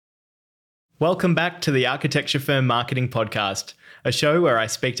Welcome back to the Architecture Firm Marketing Podcast, a show where I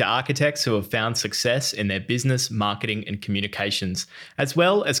speak to architects who have found success in their business, marketing, and communications, as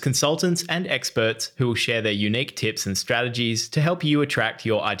well as consultants and experts who will share their unique tips and strategies to help you attract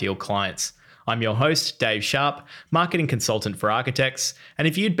your ideal clients. I'm your host, Dave Sharp, marketing consultant for architects, and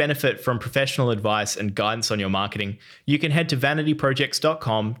if you'd benefit from professional advice and guidance on your marketing, you can head to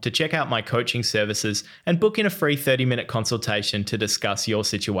vanityprojects.com to check out my coaching services and book in a free 30-minute consultation to discuss your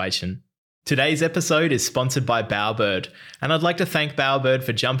situation. Today's episode is sponsored by Bowerbird, and I'd like to thank Bowerbird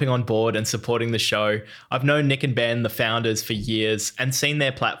for jumping on board and supporting the show. I've known Nick and Ben, the founders, for years and seen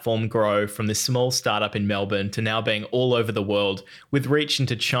their platform grow from this small startup in Melbourne to now being all over the world, with reach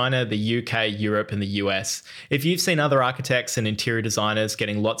into China, the UK, Europe, and the US. If you've seen other architects and interior designers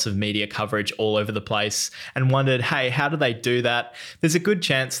getting lots of media coverage all over the place and wondered, hey, how do they do that? There's a good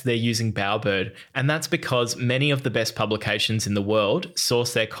chance they're using Bowerbird, and that's because many of the best publications in the world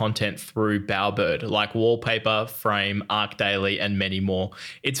source their content through Bowerbird, like Wallpaper, Frame, ArcDaily, and many more.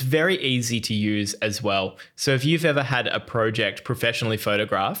 It's very easy to use as well. So if you've ever had a project professionally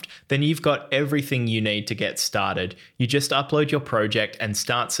photographed, then you've got everything you need to get started. You just upload your project and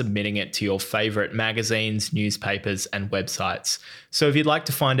start submitting it to your favorite magazines, newspapers, and websites. So if you'd like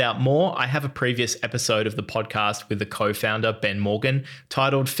to find out more, I have a previous episode of the podcast with the co-founder, Ben Morgan,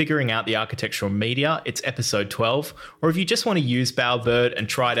 titled Figuring Out the Architectural Media. It's episode 12. Or if you just want to use Bowerbird and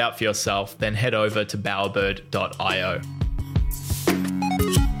try it out for yourself, then head over to bowerbird.io.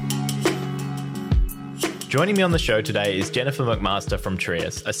 Joining me on the show today is Jennifer McMaster from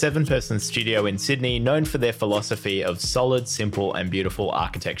Trias, a 7-person studio in Sydney known for their philosophy of solid, simple, and beautiful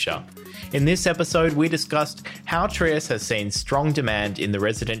architecture. In this episode, we discussed how Trias has seen strong demand in the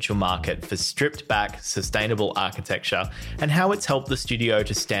residential market for stripped back, sustainable architecture and how it's helped the studio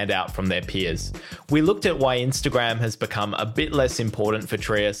to stand out from their peers. We looked at why Instagram has become a bit less important for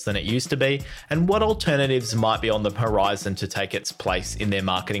Trias than it used to be and what alternatives might be on the horizon to take its place in their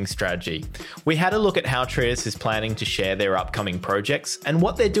marketing strategy. We had a look at how Trias is planning to share their upcoming projects and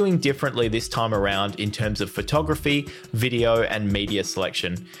what they're doing differently this time around in terms of photography, video, and media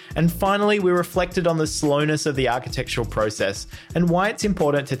selection. And finally, we reflected on the slowness of the architectural process and why it's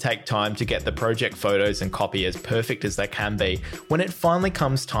important to take time to get the project photos and copy as perfect as they can be when it finally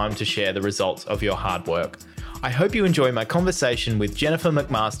comes time to share the results of your hard work. I hope you enjoy my conversation with Jennifer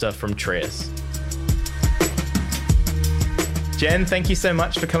McMaster from Trias. Jen, thank you so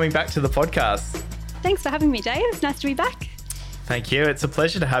much for coming back to the podcast. Thanks for having me, Dave. It's nice to be back. Thank you. It's a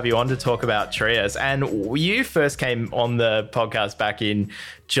pleasure to have you on to talk about Trias. And you first came on the podcast back in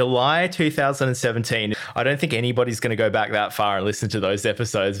July 2017. I don't think anybody's going to go back that far and listen to those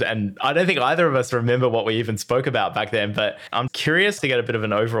episodes. And I don't think either of us remember what we even spoke about back then. But I'm curious to get a bit of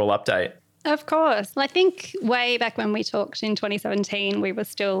an overall update. Of course. Well, I think way back when we talked in 2017, we were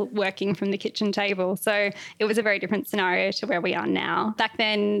still working from the kitchen table. So it was a very different scenario to where we are now. Back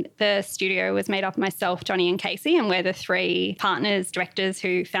then, the studio was made up of myself, Johnny and Casey, and we're the 3 partners, directors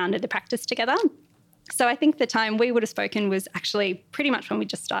who founded the practice together. So I think the time we would have spoken was actually pretty much when we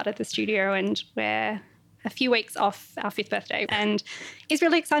just started the studio, and we're a few weeks off our 5th birthday. And it's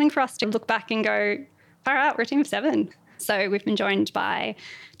really exciting for us to look back and go, all right, we're a team of 7. So we've been joined by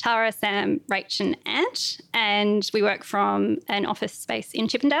Tara, Sam, Rach and Ant, and we work from an office space in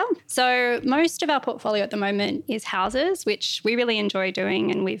Chippendale. So most of our portfolio at the moment is houses, which we really enjoy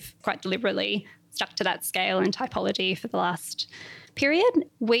doing, and we've quite deliberately stuck to that scale and typology for the last period.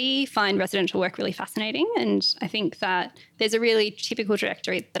 We find residential work really fascinating, and I think that there's a really typical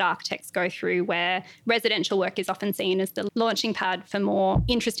trajectory that architects go through where residential work is often seen as the launching pad for more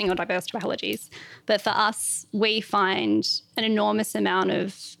interesting or diverse typologies. But for us, we find an enormous amount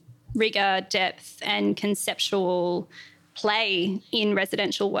of rigor, depth and conceptual play in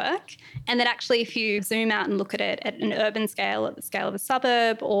residential work, and that actually if you zoom out and look at it at an urban scale, at the scale of a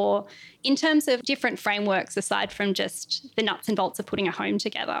suburb, or in terms of different frameworks aside from just the nuts and bolts of putting a home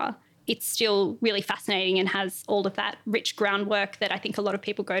together, it's still really fascinating and has all of that rich groundwork that I think a lot of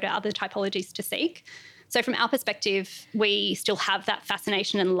people go to other typologies to seek. So from our perspective, we still have that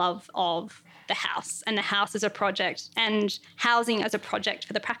fascination and love of the house, and the house as a project and housing as a project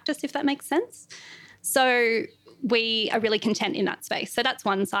for the practice, if that makes sense. So we are really content in that space. So that's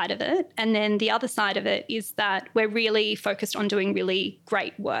one side of it. And then the other side of it is that we're really focused on doing really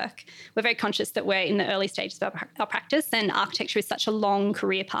great work. We're very conscious that we're in the early stages of our practice, and architecture is such a long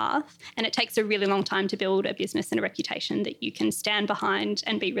career path, and it takes a really long time to build a business and a reputation that you can stand behind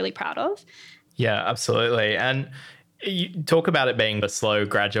and be really proud of. Yeah, absolutely. And you talk about it being a slow,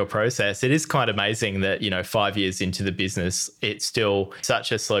 gradual process. It is quite amazing that, 5 years into the business, it's still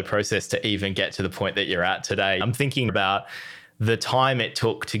such a slow process to even get to the point that you're at today. I'm thinking about the time it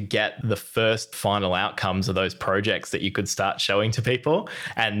took to get the first final outcomes of those projects that you could start showing to people.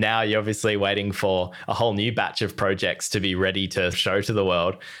 And now you're obviously waiting for a whole new batch of projects to be ready to show to the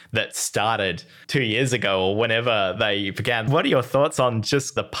world that started 2 years ago or whenever they began. What are your thoughts on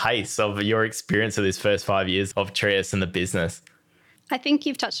just the pace of your experience of this first 5 years of Trias and the business? I think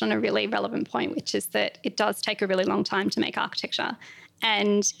you've touched on a really relevant point, which is that it does take a really long time to make architecture.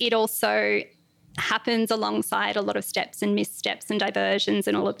 And it also happens alongside a lot of steps and missteps and diversions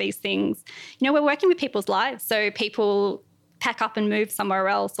and all of these things. We're working with people's lives. So people pack up and move somewhere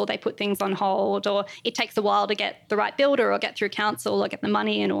else, or they put things on hold, or it takes a while to get the right builder or get through council or get the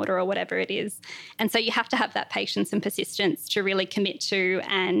money in order or whatever it is. And so you have to have that patience and persistence to really commit to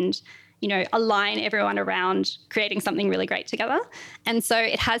and align everyone around creating something really great together. And so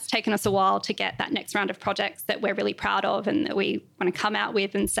it has taken us a while to get that next round of projects that we're really proud of and that we want to come out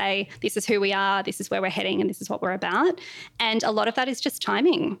with and say, this is who we are, this is where we're heading, and this is what we're about. And a lot of that is just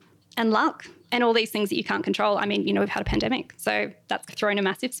timing and luck and all these things that you can't control. I mean, we've had a pandemic, so that's thrown a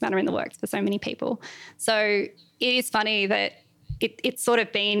massive spanner in the works for so many people. So it is funny that it's sort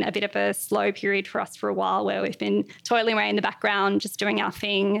of been a bit of a slow period for us for a while where we've been toiling away in the background, just doing our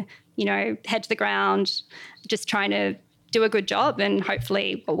thing, head to the ground, just trying to do a good job. And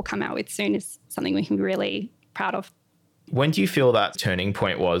hopefully what we'll come out with soon is something we can be really proud of. When do you feel that turning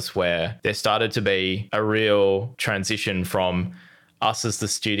point was where there started to be a real transition from us as the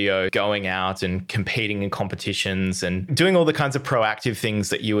studio going out and competing in competitions and doing all the kinds of proactive things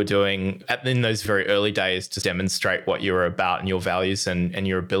that you were doing in those very early days to demonstrate what you were about and your values and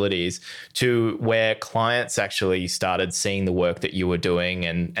your abilities, to where clients actually started seeing the work that you were doing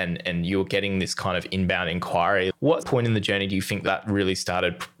and you were getting this kind of inbound inquiry? What point in the journey do you think that really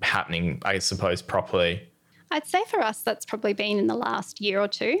started happening, I suppose, properly? I'd say for us, that's probably been in the last year or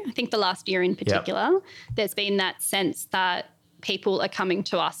two. I think the last year in particular, There's been that sense that people are coming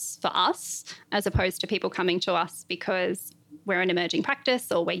to us for us, as opposed to people coming to us because we're an emerging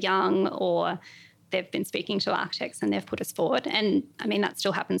practice or we're young or they've been speaking to architects and they've put us forward. And I mean, that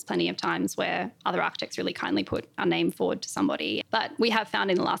still happens plenty of times where other architects really kindly put our name forward to somebody. But we have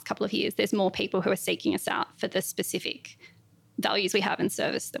found in the last couple of years, there's more people who are seeking us out for the specific values we have and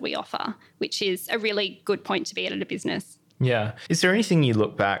service that we offer, which is a really good point to be at a business. Yeah. Is there anything you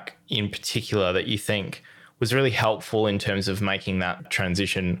look back in particular that you think was really helpful in terms of making that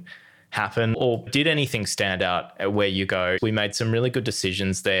transition happen? Or did anything stand out at where you go, we made some really good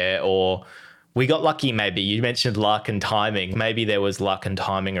decisions there, or we got lucky maybe? You mentioned luck and timing. Maybe there was luck and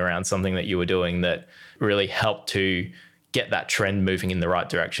timing around something that you were doing that really helped to get that trend moving in the right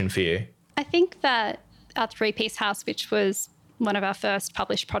direction for you. I think that our three-piece house, which was one of our first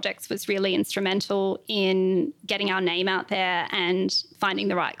published projects, was really instrumental in getting our name out there and finding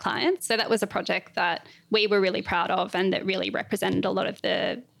the right clients. So that was a project that we were really proud of and that really represented a lot of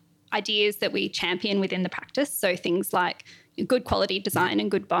the ideas that we champion within the practice. So things like good quality design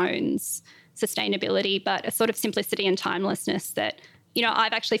and good bones, sustainability, but a sort of simplicity and timelessness that,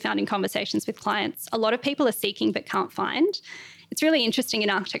 I've actually found in conversations with clients, a lot of people are seeking but can't find. It's really interesting in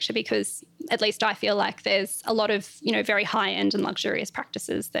architecture because at least I feel like there's a lot of, very high-end and luxurious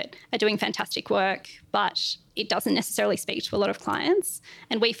practices that are doing fantastic work, but it doesn't necessarily speak to a lot of clients.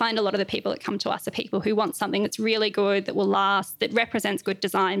 And we find a lot of the people that come to us are people who want something that's really good, that will last, that represents good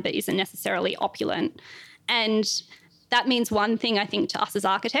design, but isn't necessarily opulent. And that means one thing, I think, to us as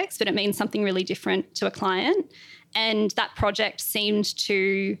architects, but it means something really different to a client. And that project seemed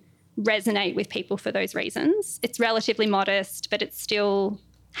to resonate with people for those reasons. It's relatively modest, but it still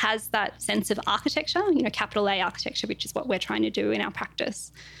has that sense of architecture, capital A architecture, which is what we're trying to do in our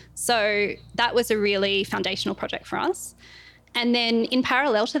practice. So that was a really foundational project for us. And then in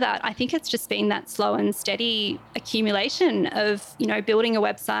parallel to that, I think it's just been that slow and steady accumulation of, building a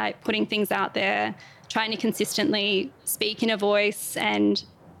website, putting things out there, trying to consistently speak in a voice and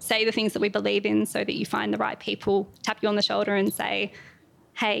say the things that we believe in so that you find the right people, tap you on the shoulder and say,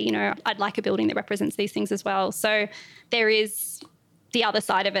 hey, I'd like a building that represents these things as well. So there is the other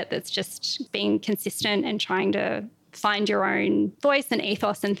side of it that's just being consistent and trying to find your own voice and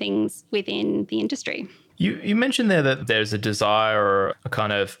ethos and things within the industry. You mentioned there that there's a desire or a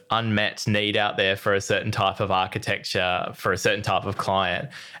kind of unmet need out there for a certain type of architecture, for a certain type of client.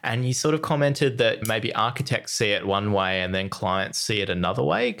 And you sort of commented that maybe architects see it one way and then clients see it another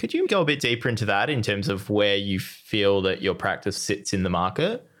way. Could you go a bit deeper into that in terms of where you feel that your practice sits in the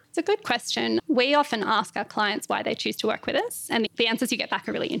market? It's a good question. We often ask our clients why they choose to work with us, and the answers you get back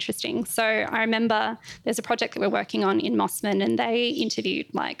are really interesting. So I remember there's a project that we're working on in Mossman, and they interviewed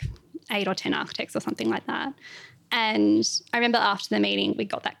 8 or 10 architects or something like that. And I remember after the meeting, we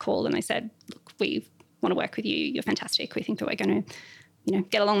got that call and they said, look, we want to work with you. You're fantastic. We think that we're going to,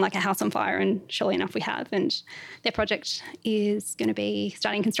 get along like a house on fire, and surely enough we have. And their project is going to be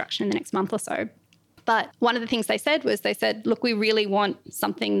starting construction in the next month or so. But one of the things they said, look, we really want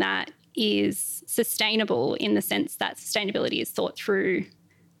something that is sustainable in the sense that sustainability is thought through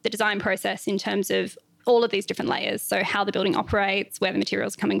the design process in terms of all of these different layers. So how the building operates, where the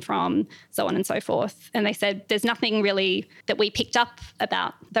materials are coming from, so on and so forth. And they said there's nothing really that we picked up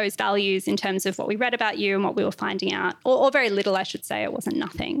about those values in terms of what we read about you and what we were finding out, or very little, I should say. It wasn't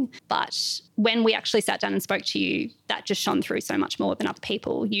nothing. But when we actually sat down and spoke to you, that just shone through so much more than other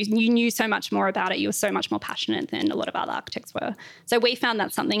people. You knew so much more about it. You were so much more passionate than a lot of other architects were. So we found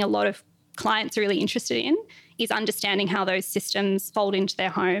that's something a lot of clients are really interested in, is understanding how those systems fold into their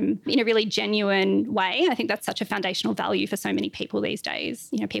home in a really genuine way. I think that's such a foundational value for so many people these days.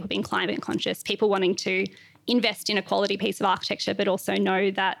 People being climate conscious, people wanting to invest in a quality piece of architecture, but also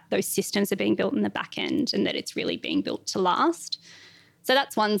know that those systems are being built in the back end and that it's really being built to last. So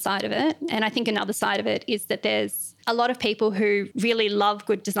that's one side of it. And I think another side of it is that there's a lot of people who really love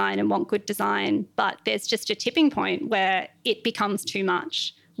good design and want good design, but there's just a tipping point where it becomes too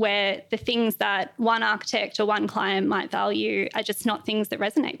much, where the things that one architect or one client might value are just not things that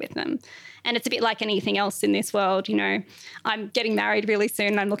resonate with them. And it's a bit like anything else in this world. I'm getting married really soon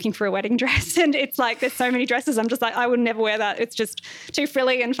and I'm looking for a wedding dress, and it's like there's so many dresses. I'm just like, I would never wear that. It's just too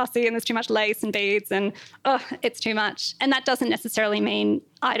frilly and fussy and there's too much lace and beads and it's too much. And that doesn't necessarily mean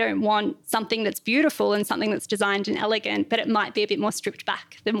I don't want something that's beautiful and something that's designed and elegant, but it might be a bit more stripped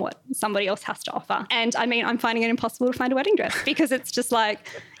back than what somebody else has to offer. And I mean, I'm finding it impossible to find a wedding dress because it's just like,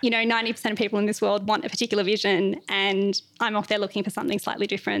 90% of people in this world want a particular vision and I'm off there looking for something slightly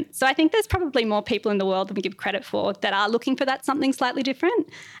different. So I think there's probably more people in the world than we give credit for that are looking for that something slightly different.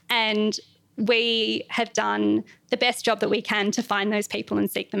 And we have done the best job that we can to find those people and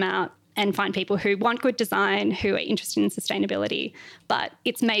seek them out and find people who want good design, who are interested in sustainability, but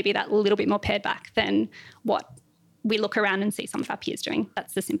it's maybe that little bit more pared back than what we look around and see some of our peers doing.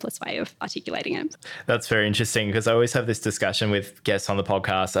 That's the simplest way of articulating it. That's very interesting, because I always have this discussion with guests on the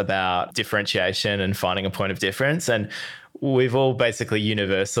podcast about differentiation and finding a point of difference. And we've all basically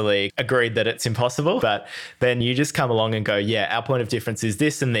universally agreed that it's impossible, but then you just come along and go, yeah, our point of difference is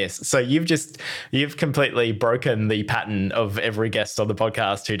this and this. So you've completely broken the pattern of every guest on the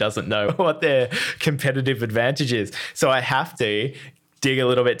podcast who doesn't know what their competitive advantage is. So I have to dig a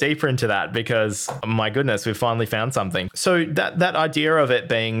little bit deeper into that because, my goodness, we've finally found something. So that idea of it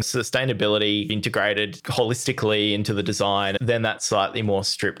being sustainability integrated holistically into the design, then that's slightly more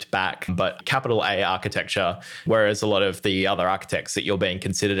stripped back, but capital A architecture, whereas a lot of the other architects that you're being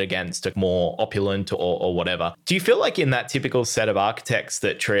considered against are more opulent or whatever. Do you feel like in that typical set of architects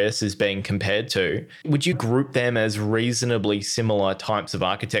that Trias is being compared to, would you group them as reasonably similar types of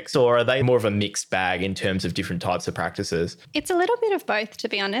architects, or are they more of a mixed bag in terms of different types of practices? It's a little bit of both, to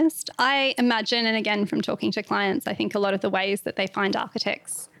be honest. I imagine, and again, from talking to clients, I think a lot of the ways that they find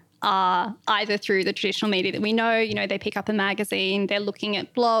architects are either through the traditional media that we know, they pick up a magazine, they're looking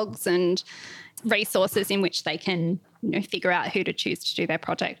at blogs and resources in which they can, figure out who to choose to do their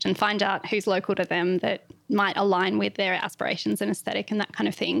project and find out who's local to them that might align with their aspirations and aesthetic and that kind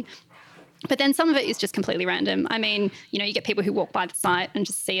of thing. But then some of it is just completely random. I mean, you get people who walk by the site and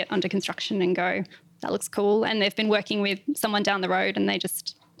just see it under construction and go, that looks cool. And they've been working with someone down the road and they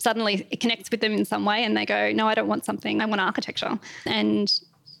just suddenly it connects with them in some way and they go, no, I don't want something, I want architecture. And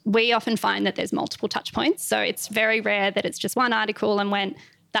we often find that there's multiple touch points. So it's very rare that it's just one article and went,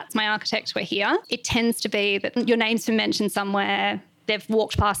 that's my architect, we're here. It tends to be that your name's been mentioned somewhere, they've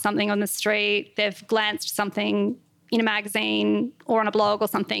walked past something on the street, they've glanced something in a magazine or on a blog or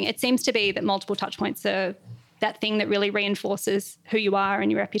something. It seems to be that multiple touch points are that thing that really reinforces who you are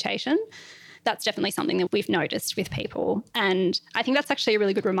and your reputation. That's definitely something that we've noticed with people. And I think that's actually a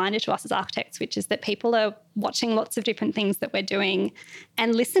really good reminder to us as architects, which is that people are watching lots of different things that we're doing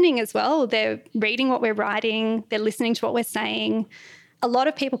and listening as well. They're reading what we're writing. They're listening to what we're saying. A lot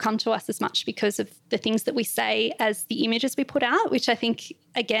of people come to us as much because of the things that we say as the images we put out, which I think,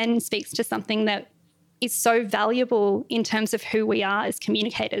 again, speaks to something that is so valuable in terms of who we are as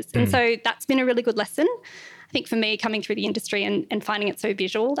communicators. And so that's been a really good lesson. I think for me, coming through the industry and finding it so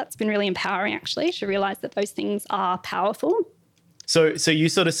visual, that's been really empowering actually to realise that those things are powerful. So you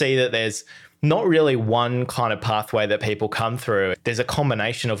sort of see that there's not really one kind of pathway that people come through. There's a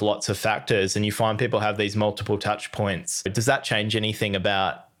combination of lots of factors and you find people have these multiple touch points. Does that change anything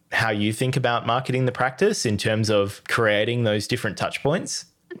about how you think about marketing the practice in terms of creating those different touch points?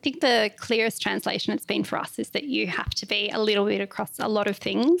 I think the clearest translation it's been for us is that you have to be a little bit across a lot of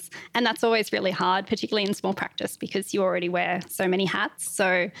things. And that's always really hard, particularly in small practice, because you already wear so many hats.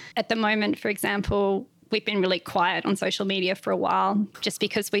 So at the moment, for example, we've been really quiet on social media for a while just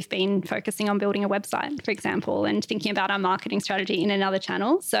because we've been focusing on building a website, for example, and thinking about our marketing strategy in another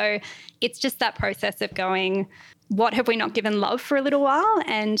channel. So it's just that process of going, what have we not given love for a little while,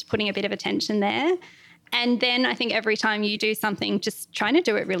 and putting a bit of attention there. And then I think every time you do something, just trying to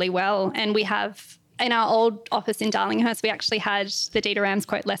do it really well. And we have, in our old office in Darlinghurst, we actually had the Dita Rams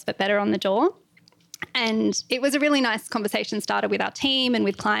quote, "Less but better" on the door. And it was a really nice conversation starter with our team and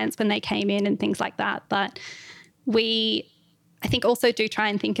with clients when they came in and things like that. But we, I think, also do try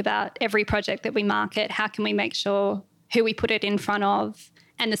and think about every project that we market, how can we make sure who we put it in front of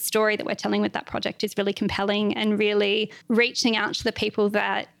and the story that we're telling with that project is really compelling and really reaching out to the people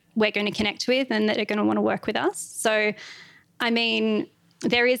that we're going to connect with and that are going to want to work with us. So, I mean,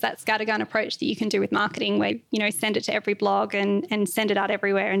 there is that scattergun approach that you can do with marketing where, you know, send it to every blog and send it out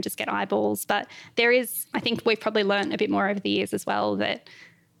everywhere and just get eyeballs. But there is, I think we've probably learned a bit more over the years as well, that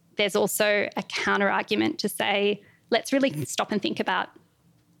there's also a counter argument to say, let's really stop and think about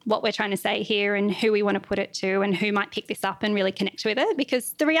what we're trying to say here and who we want to put it to and who might pick this up and really connect with it.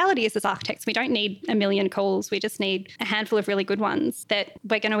 Because the reality is, as architects, we don't need a million calls. We just need a handful of really good ones that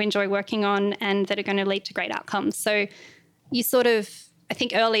we're going to enjoy working on and that are going to lead to great outcomes. So you sort of, I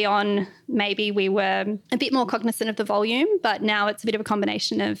think early on, maybe we were a bit more cognizant of the volume, but now it's a bit of a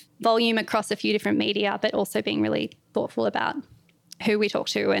combination of volume across a few different media, but also being really thoughtful about who we talk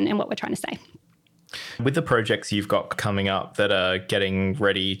to and what we're trying to say. With the projects you've got coming up that are getting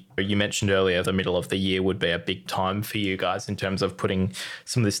ready, you mentioned earlier the middle of the year would be a big time for you guys in terms of putting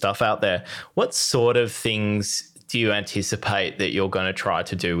some of this stuff out there. What sort of things do you anticipate that you're going to try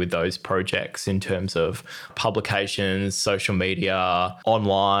to do with those projects in terms of publications, social media,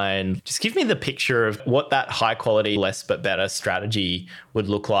 online? Just give me the picture of what that high quality, less but better strategy would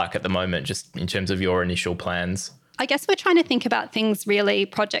look like at the moment, just in terms of your initial plans. I guess we're trying to think about things really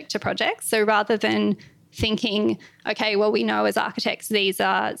project to project. So rather than thinking, okay, well, we know as architects, these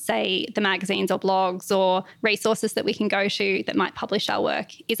are, say, the magazines or blogs or resources that we can go to that might publish our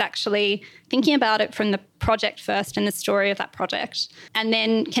work, is actually thinking about it from the project first and the story of that project, and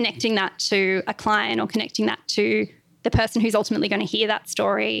then connecting that to a client or connecting that to the person who's ultimately going to hear that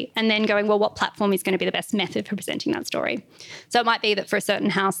story, and then going, well, what platform is going to be the best method for presenting that story? So it might be that for a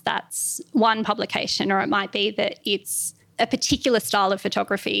certain house, that's one publication, or it might be that it's a particular style of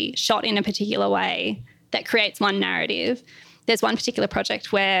photography shot in a particular way that creates one narrative. There's one particular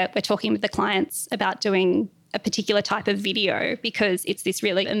project where we're talking with the clients about doing a particular type of video because it's this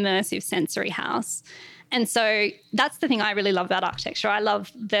really immersive sensory house. And so that's the thing I really love about architecture. I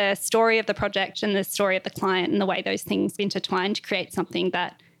love the story of the project and the story of the client and the way those things intertwine to create something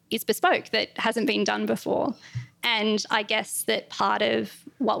that is bespoke, that hasn't been done before. And I guess that part of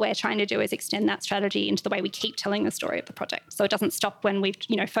what we're trying to do is extend that strategy into the way we keep telling the story of the project. So it doesn't stop when we've,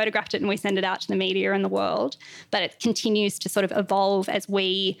 photographed it and we send it out to the media and the world, but it continues to sort of evolve as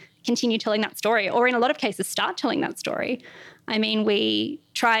we continue telling that story, or in a lot of cases start telling that story. I mean, we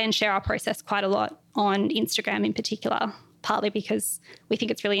try and share our process quite a lot on Instagram in particular, partly because we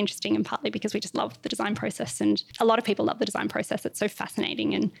think it's really interesting and partly because we just love the design process. And a lot of people love the design process. It's so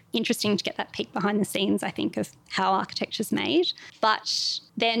fascinating and interesting to get that peek behind the scenes, I think, of how architecture's made. But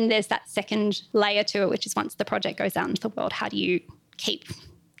then there's that second layer to it, which is once the project goes out into the world, how do you keep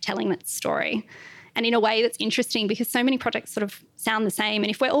telling that story? And in a way that's interesting because so many projects sort of sound the same.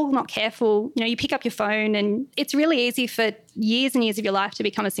 And if we're all not careful, you pick up your phone and it's really easy for years and years of your life to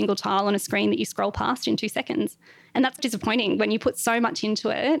become a single tile on a screen that you scroll past in 2 seconds. And that's disappointing when you put so much into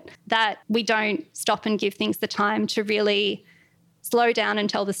it that we don't stop and give things the time to really slow down and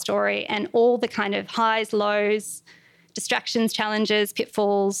tell the story and all the kind of highs, lows, distractions, challenges,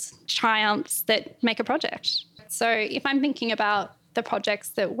 pitfalls, triumphs that make a project. So if I'm thinking about the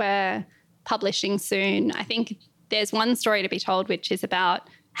projects that we're publishing soon, I think there's one story to be told, which is about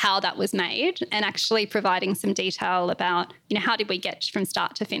how that was made and actually providing some detail about, how did we get from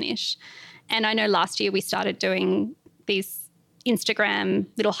start to finish? And I know last year we started doing these Instagram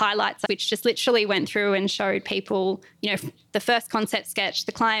little highlights, which just literally went through and showed people, the first concept sketch,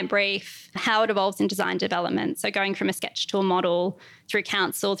 the client brief, how it evolves in design development. So going from a sketch to a model, through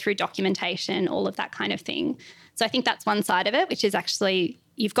council, through documentation, all of that kind of thing. So I think that's one side of it, which is actually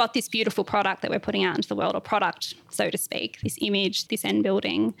you've got this beautiful product that we're putting out into the world, or product, so to speak, this image, this end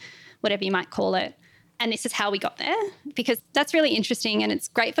building, whatever you might call it. And this is how we got there, because that's really interesting and it's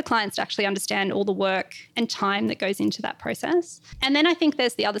great for clients to actually understand all the work and time that goes into that process. And then I think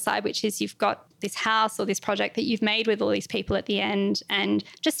there's the other side, which is you've got this house or this project that you've made with all these people at the end, and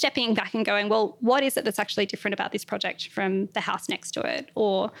just stepping back and going, well, what is it that's actually different about this project from the house next to it,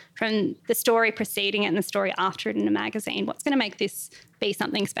 or from the story preceding it and the story after it in a magazine? What's going to make this be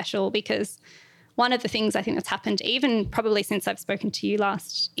something special? Because one of the things I think that's happened, even probably since I've spoken to you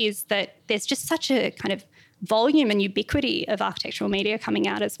last, is that there's just such a kind of volume and ubiquity of architectural media coming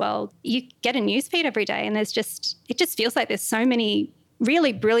out as well. You get a newsfeed every day, and it just feels like there's so many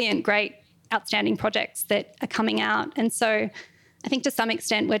really brilliant, great, outstanding projects that are coming out. And so I think to some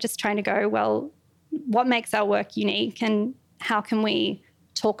extent we're just trying to go, well, what makes our work unique, and how can we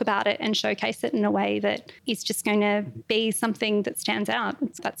talk about it and showcase it in a way that is just going to be something that stands out?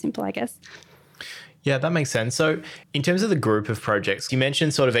 It's that simple, I guess. Yeah, that makes sense. So in terms of the group of projects, you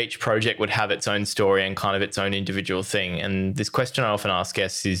mentioned sort of each project would have its own story and kind of its own individual thing. And this question I often ask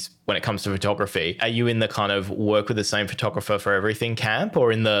guests is, when it comes to photography, are you in the kind of work with the same photographer for everything camp,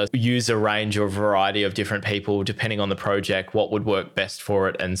 or in the use a range or variety of different people depending on the project, what would work best for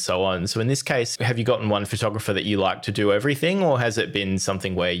it, and so on? So in this case, have you gotten one photographer that you like to do everything, or has it been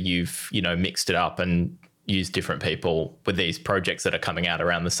something where you've, mixed it up and used different people with these projects that are coming out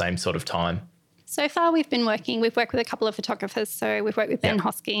around the same sort of time? So far, we've worked with a couple of photographers. So we've worked with Ben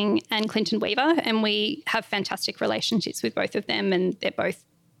Hosking and Clinton Weaver, and we have fantastic relationships with both of them, and they're both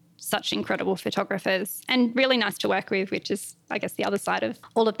such incredible photographers and really nice to work with, which is, I guess, the other side of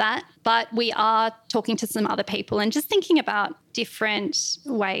all of that. But we are talking to some other people and just thinking about different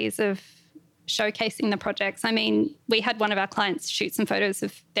ways of showcasing the projects. I mean, we had one of our clients shoot some photos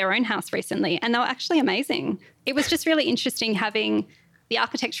of their own house recently, and they were actually amazing. It was just really interesting having the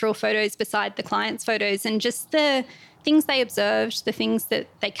architectural photos beside the client's photos, and just the things they observed, the things that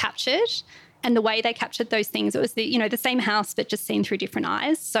they captured, and the way they captured those things. It was the same house, but just seen through different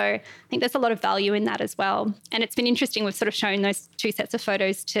eyes. So I think there's a lot of value in that as well. And it's been interesting. We've sort of shown those two sets of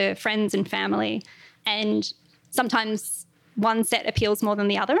photos to friends and family, and sometimes one set appeals more than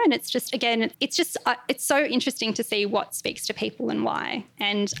the other. And it's so interesting to see what speaks to people and why.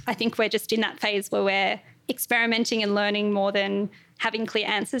 And I think we're just in that phase where we're experimenting and learning more than having clear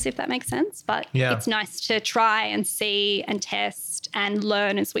answers, if that makes sense. But It's nice to try and see and test and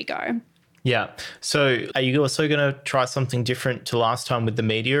learn as we go. Yeah. So are you also going to try something different to last time with the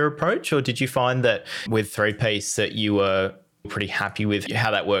media approach, or did you find that with three-piece that you were pretty happy with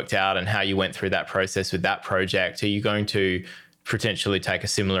how that worked out and how you went through that process with that project? Are you going to potentially take a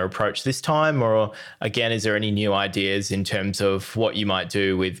similar approach this time, or again, is there any new ideas in terms of what you might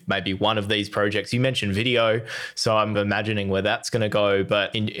do with maybe one of these projects? You mentioned video, so I'm imagining where that's going to go,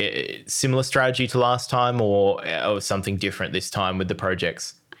 but in similar strategy to last time, or something different this time with the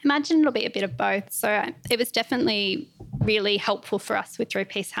projects? I imagine it'll be a bit of both. So it was definitely really helpful for us with Three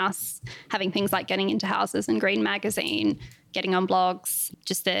Piece House, having things like getting into houses and Green Magazine, getting on blogs,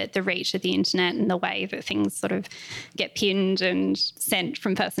 just the reach of the internet and the way that things sort of get pinned and sent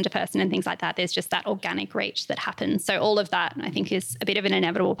from person to person and things like that. There's just that organic reach that happens. So all of that, I think, is a bit of an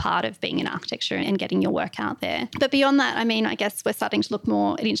inevitable part of being in architecture and getting your work out there. But beyond that, I mean, I guess we're starting to look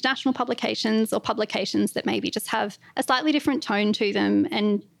more at international publications, or publications that maybe just have a slightly different tone to them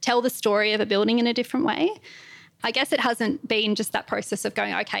and tell the story of a building in a different way. I guess it hasn't been just that process of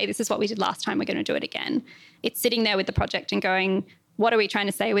going, okay, this is what we did last time, we're going to do it again. It's sitting there with the project and going, what are we trying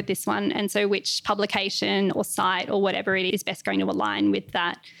to say with this one? And so which publication or site or whatever it is best going to align with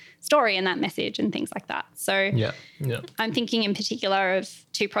that story and that message and things like that. So I'm thinking in particular of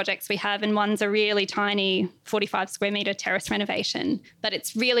two projects we have, and one's a really tiny 45 square metre terrace renovation, but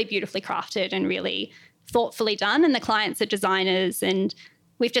it's really beautifully crafted and really thoughtfully done. And the clients are designers, and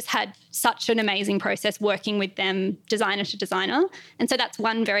we've just had such an amazing process working with them, designer to designer. And so that's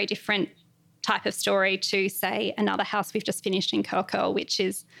one very different type of story to, say, another house we've just finished in Curl, which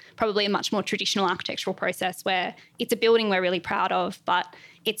is probably a much more traditional architectural process where it's a building we're really proud of, but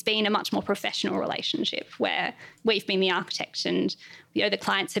it's been a much more professional relationship where we've been the architect and the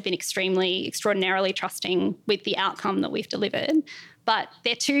clients have been extraordinarily trusting with the outcome that we've delivered. But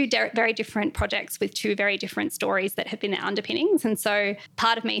they're two very different projects with two very different stories that have been their underpinnings. And so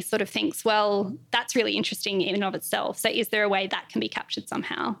part of me sort of thinks, well, that's really interesting in and of itself. So is there a way that can be captured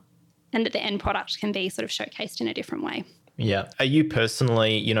somehow, and that the end product can be sort of showcased in a different way? Yeah. Are you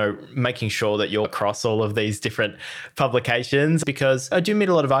personally, making sure that you're across all of these different publications? Because I do meet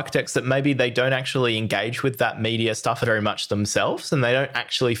a lot of architects that maybe they don't actually engage with that media stuff very much themselves, and they don't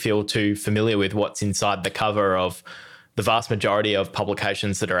actually feel too familiar with what's inside the cover of the vast majority of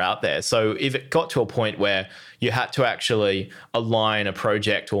publications that are out there. So if it got to a point where you had to actually align a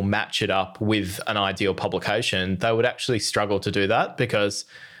project or match it up with an ideal publication, they would actually struggle to do that, because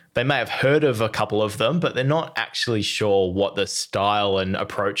they may have heard of a couple of them, but they're not actually sure what the style and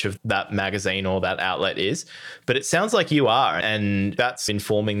approach of that magazine or that outlet is. But it sounds like you are, and that's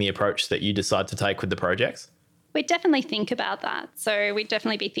informing the approach that you decide to take with the projects. We definitely think about that. So we'd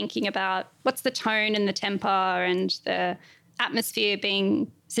definitely be thinking about what's the tone and the tempo and the atmosphere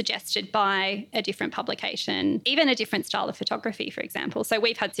being suggested by a different publication, even a different style of photography, for example. So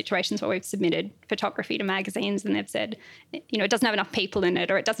we've had situations where we've submitted photography to magazines and they've said, it doesn't have enough people in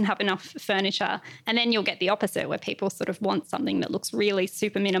it or it doesn't have enough furniture. And then you'll get the opposite where people sort of want something that looks really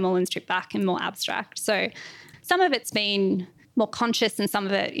super minimal and stripped back and more abstract. So some of it's been more conscious and some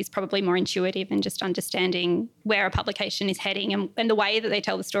of it is probably more intuitive and just understanding where a publication is heading and the way that they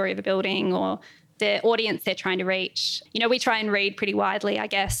tell the story of a building or the audience they're trying to reach. We try and read pretty widely, I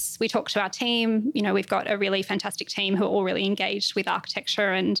guess. We talk to our team. We've got a really fantastic team who are all really engaged with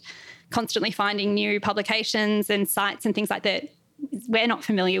architecture and constantly finding new publications and sites and things like that we're not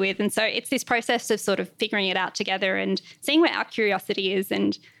familiar with. And so it's this process of sort of figuring it out together and seeing where our curiosity is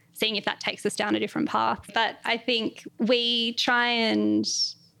and seeing if that takes us down a different path. But I think we try and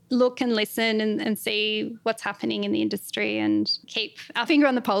look and listen and see what's happening in the industry and keep our finger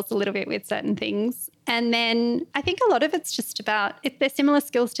on the pulse a little bit with certain things. And then I think a lot of it's just about, they're similar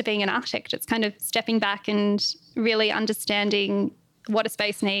skills to being an architect. It's kind of stepping back and really understanding what a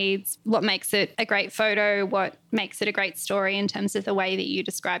space needs, what makes it a great photo, what makes it a great story in terms of the way that you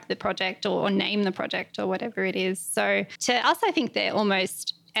describe the project or name the project or whatever it is. So to us, I think they're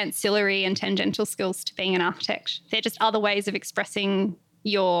almost ancillary and tangential skills to being an architect. They're just other ways of expressing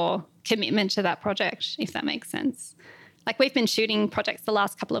your commitment to that project, if that makes sense. Like we've been shooting projects the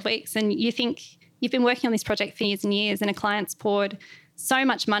last couple of weeks and you think you've been working on this project for years and years and a client's poured so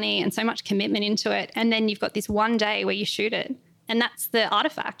much money and so much commitment into it, and then you've got this one day where you shoot it and that's the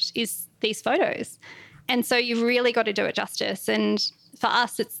artifact, is these photos. And so you've really got to do it justice. And for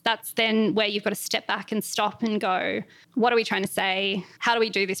us, that's then where you've got to step back and stop and go, what are we trying to say? How do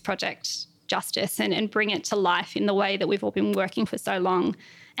we do this project justice and bring it to life in the way that we've all been working for so long?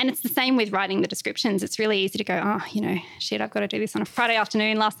 And it's the same with writing the descriptions. It's really easy to go, I've got to do this on a Friday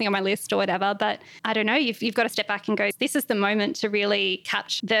afternoon, last thing on my list or whatever. But I don't know, you've got to step back and go, this is the moment to really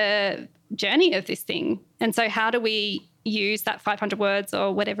catch the journey of this thing. And so how do we use that 500 words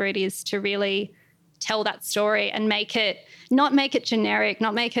or whatever it is to really tell that story and not make it generic,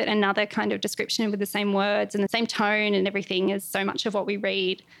 not make it another kind of description with the same words and the same tone and everything as so much of what we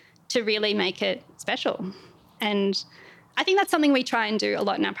read, to really make it special. And I think that's something we try and do a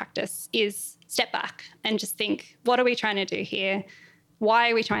lot in our practice, is step back and just think, what are we trying to do here?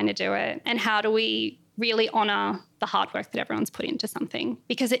 Why are we trying to do it? And how do we really honour the hard work that everyone's put into something?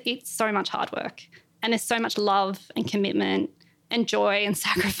 Because it's so much hard work and there's so much love and commitment and joy and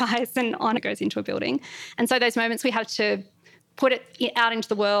sacrifice and honour goes into a building. And so those moments we have to put it out into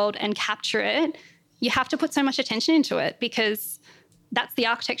the world and capture it, you have to put so much attention into it because that's the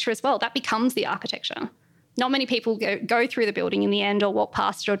architecture as well. That becomes the architecture. Not many people go through the building in the end or walk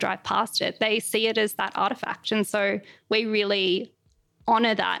past it or drive past it. They see it as that artifact. And so we really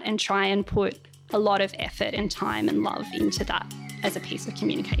honour that and try and put a lot of effort and time and love into that as a piece of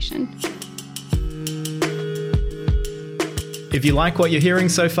communication. If you like what you're hearing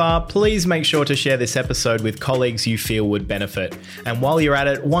so far, please make sure to share this episode with colleagues you feel would benefit. And while you're at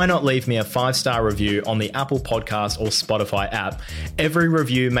it, why not leave me a 5-star review on the Apple Podcast or Spotify app? Every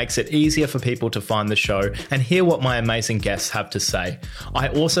review makes it easier for people to find the show and hear what my amazing guests have to say. I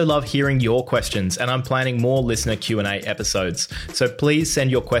also love hearing your questions, and I'm planning more listener Q&A episodes. So please send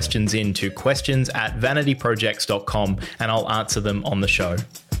your questions in to questions@vanityprojects.com and I'll answer them on the show.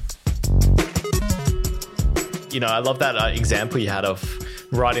 I love that example you had of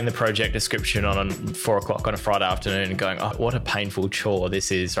writing the project description on 4 o'clock on a Friday afternoon and going, oh, what a painful chore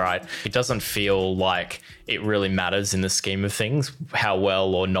this is, right? It doesn't feel like it really matters in the scheme of things, how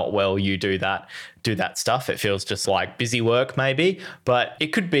well or not well you do that stuff. It feels just like busy work maybe, but it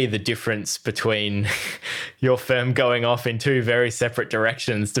could be the difference between your firm going off in 2 very separate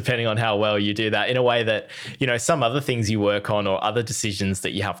directions depending on how well you do that, in a way that, some other things you work on or other decisions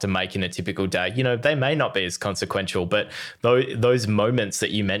that you have to make in a typical day, they may not be as consequential, but those moments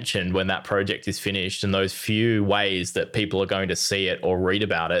that you mentioned when that project is finished and those few ways that people are going to see it or read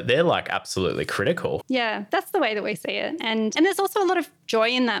about it, they're like absolutely critical. Yeah, that's the way that we see it. And there's also a lot of joy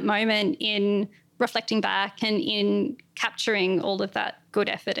in that moment in reflecting back and in capturing all of that good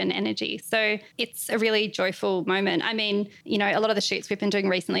effort and energy. So it's a really joyful moment. I mean, a lot of the shoots we've been doing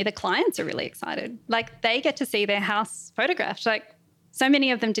recently, the clients are really excited. Like they get to see their house photographed. Like so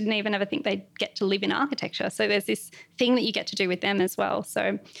many of them didn't even ever think they'd get to live in architecture. So there's this thing that you get to do with them as well.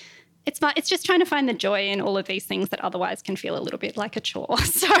 So It's just trying to find the joy in all of these things that otherwise can feel a little bit like a chore.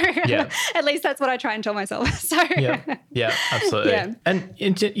 So at least that's what I try and tell myself. So yeah, absolutely. Yeah. And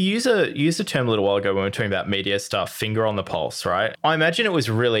you used a term a little while ago when we were talking about media stuff, finger on the pulse, right? I imagine it was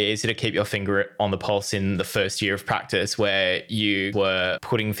really easy to keep your finger on the pulse in the first year of practice where you were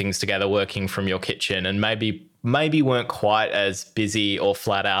putting things together, working from your kitchen, and maybe weren't quite as busy or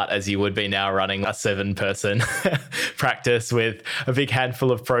flat out as you would be now running a 7-person practice with a big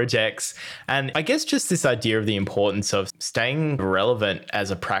handful of projects. And I guess just this idea of the importance of staying relevant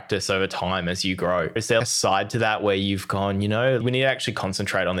as a practice over time as you grow. Is there a side to that where you've gone, we need to actually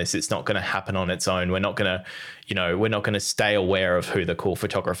concentrate on this. It's not going to happen on its own. We're not going to stay aware of who the cool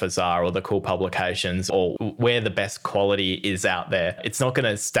photographers are or the cool publications or where the best quality is out there. It's not going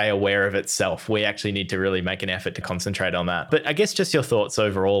to stay aware of itself. We actually need to really make an effort to concentrate on that. But I guess just your thoughts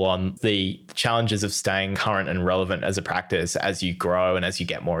overall on the challenges of staying current and relevant as a practice as you grow and as you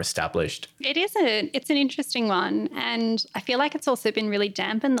get more established. It's an interesting one. And I feel like it's also been really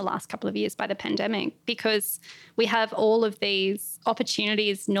dampened the last couple of years by the pandemic because we have all of these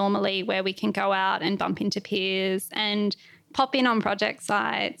opportunities normally where we can go out and bump into peers and pop in on project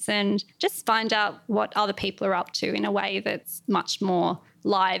sites and just find out what other people are up to in a way that's much more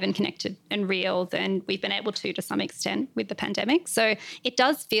live and connected and real than we've been able to some extent with the pandemic. So it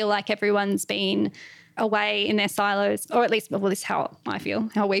does feel like everyone's been away in their silos, or at least, well, this is how I feel,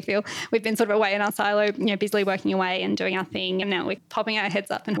 how we feel. We've been sort of away in our silo, busily working away and doing our thing. And now we're popping our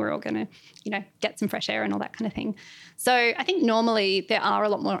heads up and we're all going to, get some fresh air and all that kind of thing. So I think normally there are a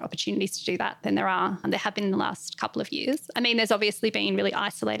lot more opportunities to do that than there have been in the last couple of years. I mean, there's obviously been really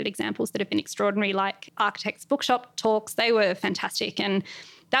isolated examples that have been extraordinary, like Architects Bookshop talks. They were fantastic. And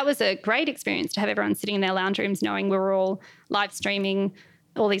that was a great experience to have everyone sitting in their lounge rooms knowing we were all live streaming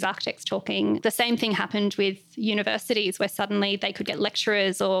all these architects talking. The same thing happened with universities where suddenly they could get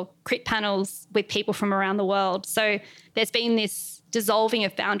lecturers or crit panels with people from around the world. So there's been this dissolving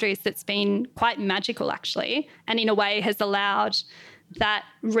of boundaries that's been quite magical actually, and in a way has allowed that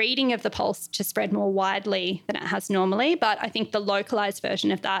reading of the pulse to spread more widely than it has normally. But I think the localised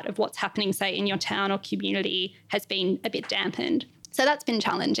version of that, of what's happening, say, in your town or community has been a bit dampened. So that's been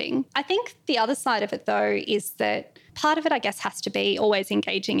challenging. I think the other side of it, though, is that part of it, I guess, has to be always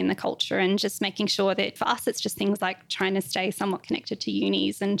engaging in the culture and just making sure that for us, it's just things like trying to stay somewhat connected to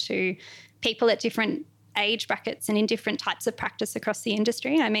unis and to people at different age brackets and in different types of practice across the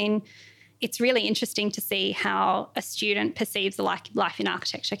industry. I mean, it's really interesting to see how a student perceives a life in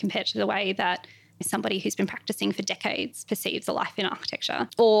architecture compared to the way that somebody who's been practicing for decades perceives a life in architecture,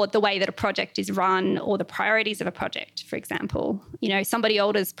 or the way that a project is run, or the priorities of a project, for example. Somebody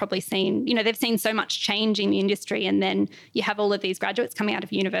older's probably seen, they've seen so much change in the industry, and then you have all of these graduates coming out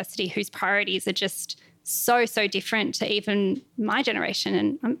of university whose priorities are just so different to even my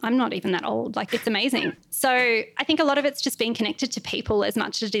generation. And I'm not even that old. Like, it's amazing. So I think a lot of it's just being connected to people as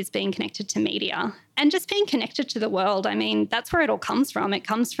much as it is being connected to media and just being connected to the world. I mean, that's where it all comes from. It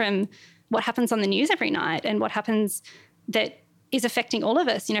comes from what happens on the news every night and what happens that is affecting all of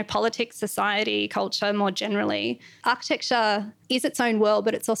us, politics, society, culture more generally. Architecture is its own world,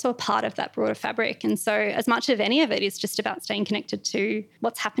 but it's also a part of that broader fabric. And so as much of any of it is just about staying connected to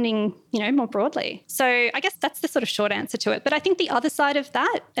what's happening, more broadly. So I guess that's the sort of short answer to it. But I think the other side of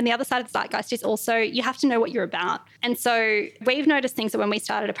that and the other side of the zeitgeist is also you have to know what you're about. And so we've noticed things that when we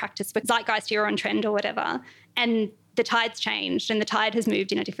started a practice with zeitgeist, you're on trend or whatever, and the tide's changed and the tide has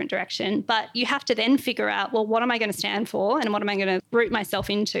moved in a different direction. But you have to then figure out, well, what am I going to stand for and what am I going to root myself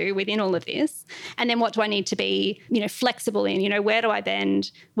into within all of this? And then what do I need to be, flexible in? Where do I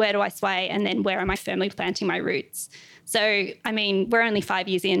bend? Where do I sway? And then where am I firmly planting my roots? So, I mean, we're only 5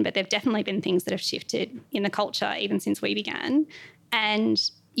 years in, but there have definitely been things that have shifted in the culture even since we began. And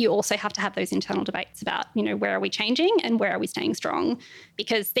you also have to have those internal debates about, where are we changing and where are we staying strong?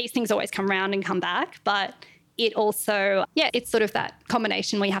 Because these things always come round and come back, but it also, it's sort of that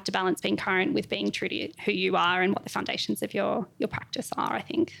combination where you have to balance being current with being true to who you are and what the foundations of your practice are, I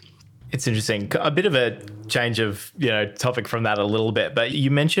think. It's interesting. A bit of a change of, topic from that a little bit, but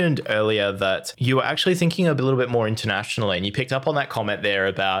you mentioned earlier that you were actually thinking a little bit more internationally, and you picked up on that comment there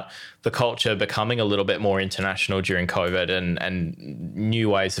about the culture becoming a little bit more international during COVID and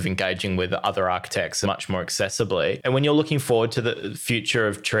new ways of engaging with other architects much more accessibly. And when you're looking forward to the future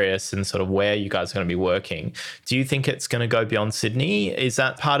of Trias and sort of where you guys are going to be working, do you think it's going to go beyond Sydney? Is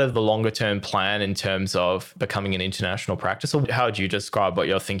that part of the longer term plan in terms of becoming an international practice? Or how would you describe what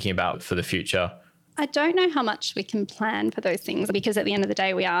you're thinking about for the future? I don't know how much we can plan for those things because at the end of the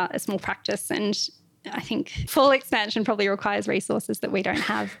day, we are a small practice and I think full expansion probably requires resources that we don't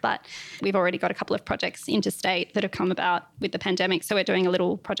have, but we've already got a couple of projects interstate that have come about with the pandemic. So we're doing a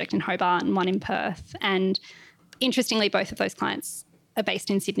little project in Hobart and one in Perth. And interestingly, both of those clients are based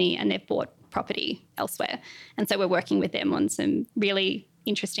in Sydney and they've bought property elsewhere. And so we're working with them on some really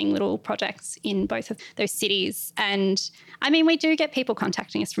interesting little projects in both of those cities. And I mean, we do get people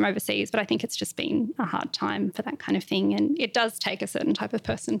contacting us from overseas, but I think it's just been a hard time for that kind of thing. And it does take a certain type of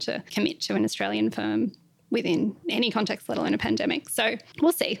person to commit to an Australian firm within any context, let alone a pandemic. So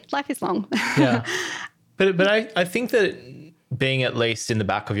we'll see. Life is long. Yeah. But I think that being at least in the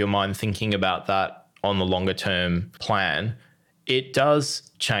back of your mind, thinking about that on the longer term plan, it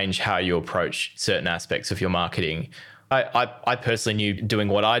does change how you approach certain aspects of your marketing. I personally knew doing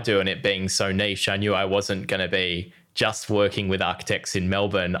what I do and it being so niche, I knew I wasn't going to be just working with architects in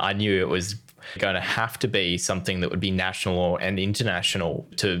Melbourne. I knew it was going to have to be something that would be national and international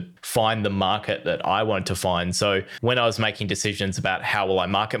to find the market that I wanted to find. So when I was making decisions about how will I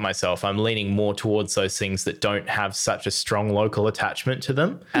market myself, I'm leaning more towards those things that don't have such a strong local attachment to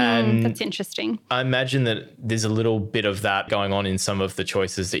them. And that's interesting. I imagine that there's a little bit of that going on in some of the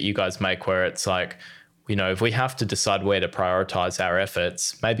choices that you guys make where it's like, you know, if we have to decide where to prioritize our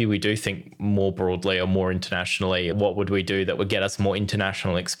efforts, maybe we do think more broadly or more internationally. What would we do that would get us more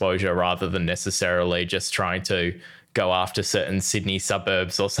international exposure rather than necessarily just trying to go after certain Sydney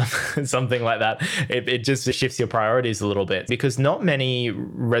suburbs or something like that? It just shifts your priorities a little bit because not many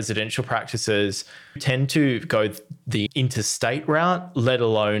residential practices tend to go the interstate route, let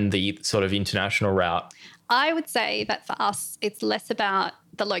alone the sort of international route. I would say that for us, it's less about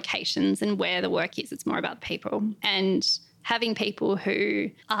the locations and where the work is. It's more about people and having people who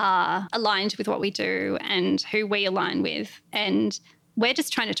are aligned with what we do and who we align with. And we're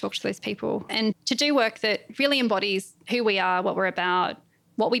just trying to talk to those people and to do work that really embodies who we are, what we're about,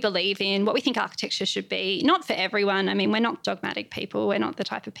 what we believe in, what we think architecture should be. Not for everyone. I mean, we're not dogmatic people. We're not the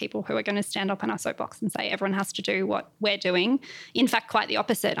type of people who are going to stand up on our soapbox and say everyone has to do what we're doing. In fact, quite the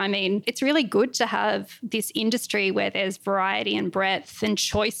opposite. I mean, it's really good to have this industry where there's variety and breadth and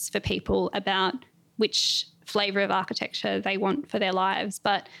choice for people about which flavour of architecture they want for their lives.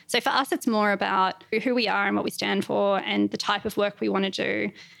 But so for us, it's more about who we are and what we stand for and the type of work we want to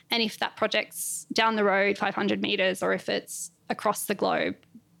do. And if that project's down the road 500 metres or if it's across the globe,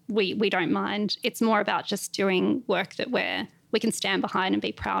 we don't mind. It's more about just doing work that we can stand behind and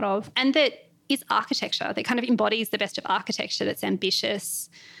be proud of. And that is architecture that kind of embodies the best of architecture, that's ambitious,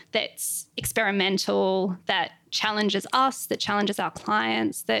 that's experimental, that challenges us, that challenges our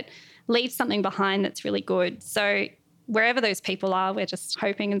clients, that leaves something behind that's really good. So wherever those people are, we're just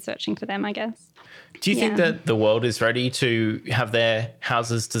hoping and searching for them, I guess. Do you think that the world is ready to have their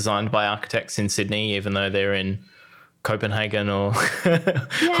houses designed by architects in Sydney, even though they're in Copenhagen or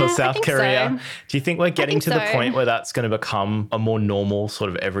South Korea? So. Do you think we're getting to the point where that's going to become a more normal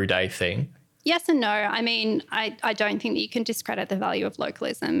sort of everyday thing? Yes and no. I mean, I don't think that you can discredit the value of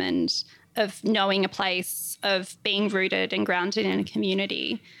localism and of knowing a place, of being rooted and grounded in a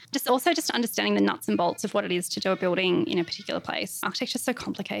community. Just understanding the nuts and bolts of what it is to do a building in a particular place. Architecture is so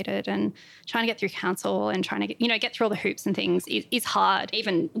complicated and trying to get through council and trying to get through all the hoops and things is hard.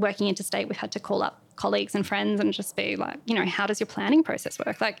 Even working interstate, we've had to call up colleagues and friends and just be like, how does your planning process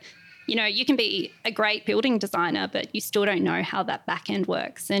work? Like, you can be a great building designer, but you still don't know how that back end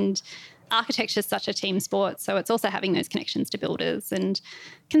works. And architecture is such a team sport. So it's also having those connections to builders and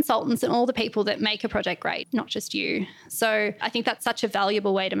consultants and all the people that make a project great, not just you. So I think that's such a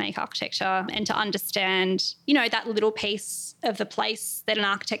valuable way to make architecture and to understand, that little piece of the place that an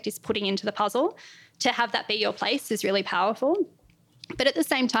architect is putting into the puzzle. To have that be your place is really powerful. But at the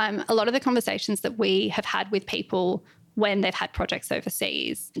same time, a lot of the conversations that we have had with people when they've had projects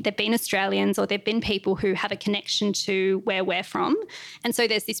overseas, they've been Australians or they've been people who have a connection to where we're from. And so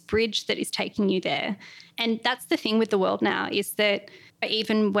there's this bridge that is taking you there. And that's the thing with the world now, is that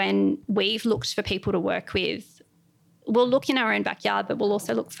even when we've looked for people to work with, we'll look in our own backyard, but we'll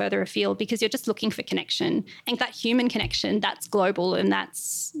also look further afield because you're just looking for connection. And that human connection, that's global and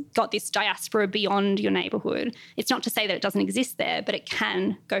that's got this diaspora beyond your neighbourhood. It's not to say that it doesn't exist there, but it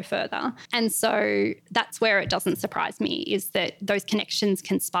can go further. And so that's where it doesn't surprise me, is that those connections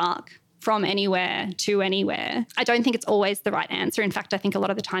can spark from anywhere to anywhere. I don't think it's always the right answer. In fact, I think a lot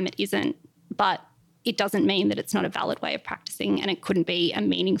of the time it isn't. But it doesn't mean that it's not a valid way of practicing and it couldn't be a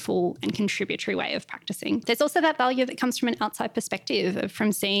meaningful and contributory way of practicing. There's also that value that comes from an outside perspective,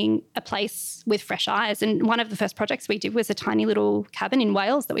 from seeing a place with fresh eyes. And one of the first projects we did was a tiny little cabin in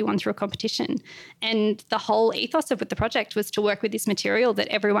Wales that we won through a competition. And the whole ethos of the project was to work with this material that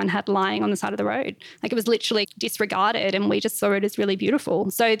everyone had lying on the side of the road. Like, it was literally disregarded, and we just saw it as really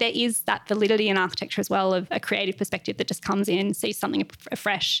beautiful. So there is that validity in architecture as well, of a creative perspective that just comes in, sees something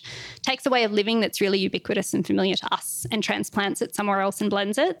afresh, takes a way of living that's really ubiquitous and familiar to us and transplants it somewhere else and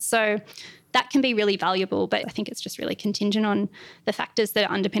blends it. So that can be really valuable, but I think it's just really contingent on the factors that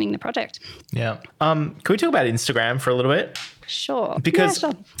are underpinning the project. Yeah. Can we talk about Instagram for a little bit? Sure. Because yeah,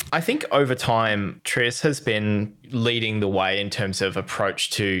 sure. I think over time, Trias has been leading the way in terms of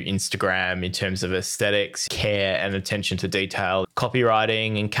approach to Instagram, in terms of aesthetics, care and attention to detail,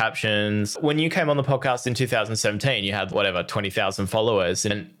 copywriting and captions. When you came on the podcast in 2017, you had 20,000 followers,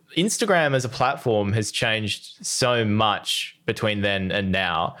 and Instagram as a platform has changed so much between then and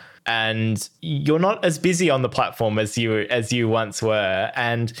now. And you're not as busy on the platform as you once were.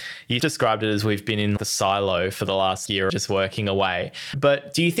 And you described it as we've been in the silo for the last year, just working away.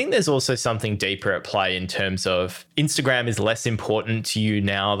 But do you think there's also something deeper at play in terms of Instagram is less important to you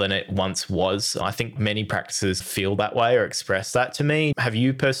now than it once was? I think many practices feel that way or express that to me. Have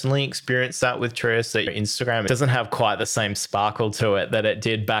you personally experienced that with Trias, that Instagram doesn't have quite the same sparkle to it that it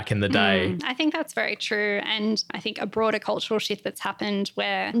did back in the day? I think that's very true. And I think a broader cultural shift that's happened,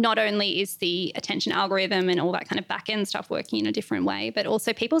 where not only is the attention algorithm and all that kind of back-end stuff working in a different way, but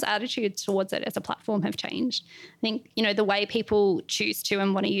also people's attitudes towards it as a platform have changed. I think, the way people choose to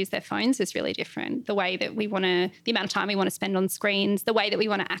and want to use their phones is really different. The way that the amount of time we want to spend on screens, the way that we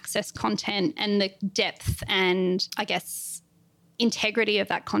want to access content, and the depth and, I guess, integrity of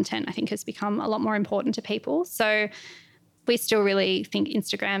that content, I think, has become a lot more important to people. So we still really think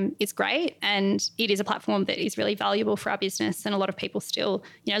Instagram is great, and it is a platform that is really valuable for our business. And a lot of people still,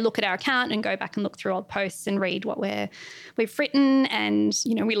 look at our account and go back and look through old posts and read what we've written. And,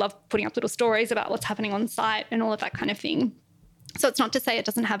 we love putting up little stories about what's happening on site and all of that kind of thing. So it's not to say it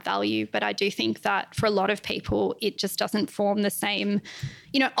doesn't have value, but I do think that for a lot of people, it just doesn't form the same,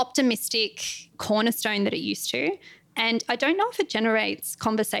 optimistic cornerstone that it used to. And I don't know if it generates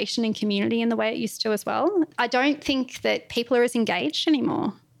conversation and community in the way it used to as well. I don't think that people are as engaged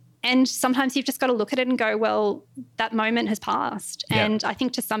anymore. And sometimes you've just got to look at it and go, well, that moment has passed. Yeah. And I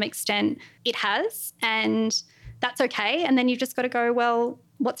think to some extent it has, and that's okay. And then you've just got to go, well,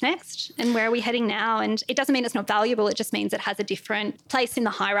 what's next and where are we heading now? And it doesn't mean it's not valuable. It just means it has a different place in the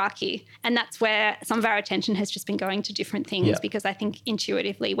hierarchy. And that's where some of our attention has just been going to different things, because I think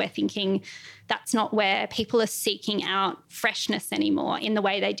intuitively we're thinking that's not where people are seeking out freshness anymore in the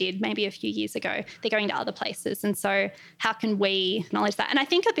way they did maybe a few years ago. They're going to other places. And so how can we acknowledge that? And I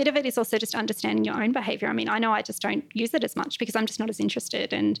think a bit of it is also just understanding your own behaviour. I mean, I know I just don't use it as much because I'm just not as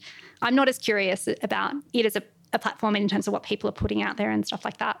interested, and I'm not as curious about it as a platform in terms of what people are putting out there and stuff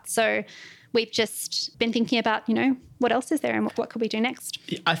like that. So we've just been thinking about, what else is there and what could we do next?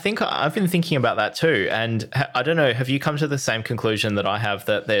 I think I've been thinking about that too. And I don't know, have you come to the same conclusion that I have,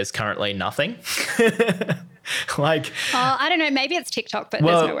 that there's currently nothing? I don't know, maybe it's TikTok, but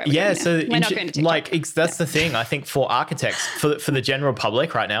there's nowhere we're going. So we're not going to TikTok. That's the thing. I think for architects, for the general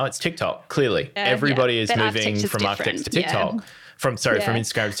public right now, it's TikTok, clearly. Everybody is moving from architects to TikTok. Yeah. From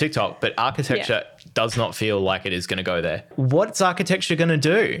Instagram to TikTok, but architecture does not feel like it is going to go there. What's architecture going to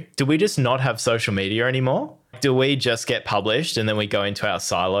do? Do we just not have social media anymore? Do we just get published and then we go into our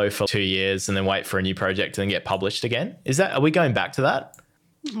silo for 2 years and then wait for a new project and then get published again? Are we going back to that?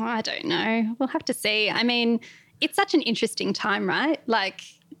 Oh, I don't know. We'll have to see. I mean, it's such an interesting time, right?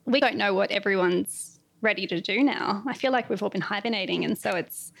 We don't know what everyone's ready to do now. I feel like we've all been hibernating, and so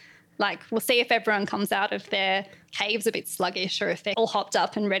it's we'll see if everyone comes out of their caves a bit sluggish, or if they're all hopped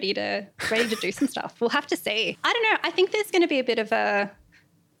up and ready to do some stuff. We'll have to see. I don't know. I think there's going to be a bit of a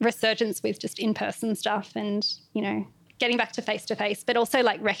resurgence with just in-person stuff and, getting back to face-to-face, but also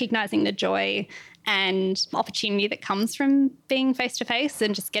recognising the joy and opportunity that comes from being face-to-face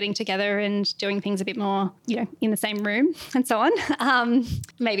and just getting together and doing things a bit more, in the same room and so on.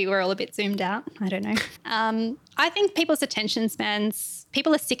 Maybe we're all a bit zoomed out. I don't know. I think people's attention spans,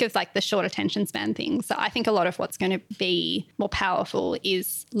 people are sick of the short attention span things. So I think a lot of what's going to be more powerful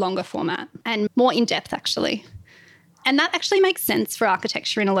is longer format and more in-depth actually. And that actually makes sense for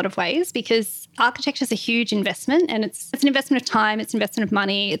architecture in a lot of ways, because architecture is a huge investment, and it's an investment of time, it's an investment of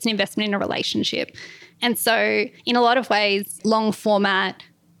money, it's an investment in a relationship. And so in a lot of ways, long format,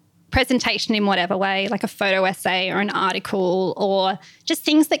 presentation in whatever way, like a photo essay or an article, or just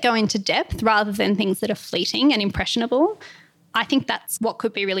things that go into depth rather than things that are fleeting and impressionable, I think that's what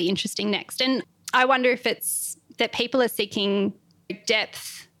could be really interesting next. And I wonder if it's that people are seeking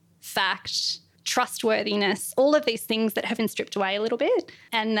depth, fact, trustworthiness, all of these things that have been stripped away a little bit,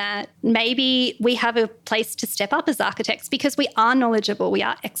 and that maybe we have a place to step up as architects because we are knowledgeable, we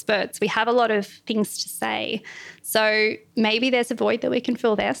are experts, we have a lot of things to say. So maybe there's a void that we can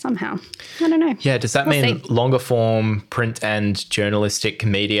fill there somehow. I don't know. Yeah, does that mean longer form print and journalistic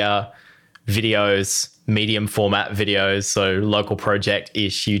media, videos, medium format videos, so local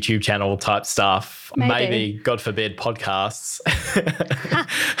project-ish YouTube channel type stuff, maybe God forbid, podcasts.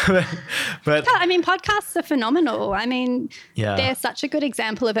 but I mean, podcasts are phenomenal. I mean, they're such a good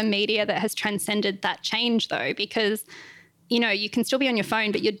example of a media that has transcended that change though, because you can still be on your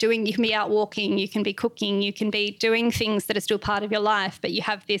phone, but you can be out walking, you can be cooking, you can be doing things that are still part of your life, but you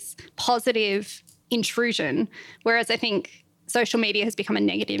have this positive intrusion. Whereas I think social media has become a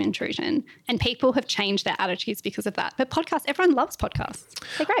negative intrusion and people have changed their attitudes because of that. But podcasts, everyone loves podcasts.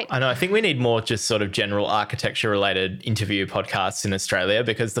 They're great. I know. I think we need more just sort of general architecture related interview podcasts in Australia,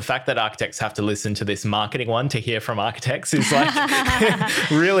 because the fact that architects have to listen to this marketing one to hear from architects is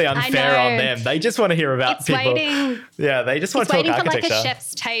like really unfair on them. They just want to hear about people. They just want to talk architecture. For like a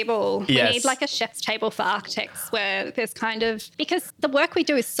chef's table. Yes. We need like a chef's table for architects where there's because the work we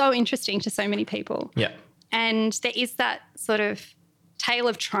do is so interesting to so many people. Yeah. And there is that sort of tale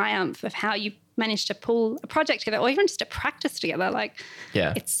of triumph of how you managed to pull a project together or even just a practice together.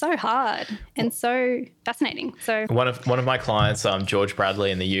 It's so hard and so fascinating. So one of my clients, George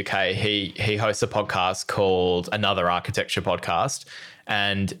Bradley in the UK, he hosts a podcast called Another Architecture Podcast.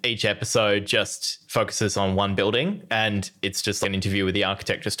 And each episode just focuses on one building, and it's just an interview with the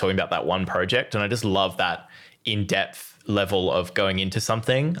architect just talking about that one project. And I just love that in-depth level of going into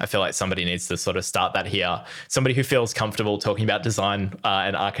something. I feel like somebody needs to sort of start that here. Somebody who feels comfortable talking about design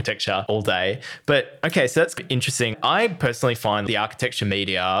and architecture all day. But okay, so that's interesting. I personally find the architecture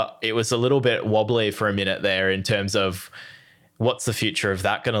media, it was a little bit wobbly for a minute there in terms of what's the future of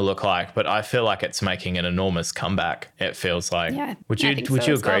that going to look like? But I feel like it's making an enormous comeback. It feels like. Yeah, would you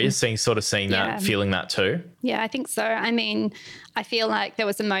agree? Seeing that, feeling that too? Yeah, I think so. I mean, I feel like there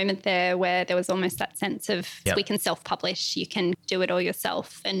was a moment there where there was almost that sense of we can self-publish, you can do it all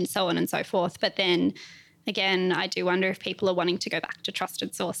yourself, and so on and so forth. But then again, I do wonder if people are wanting to go back to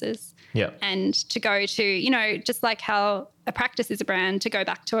trusted sources. Yeah. And to go to, just like how a practice is a brand, to go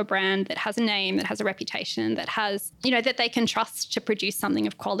back to a brand that has a name, that has a reputation, that has, that they can trust to produce something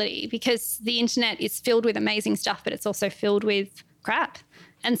of quality, because the internet is filled with amazing stuff, but it's also filled with crap.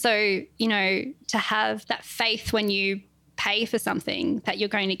 And so, to have that faith when you pay for something that you're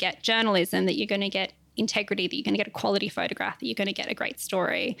going to get journalism, that you're going to get integrity, that you're going to get a quality photograph, that you're going to get a great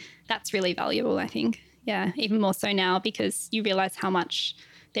story, that's really valuable, I think. Yeah, even more so now, because you realize how much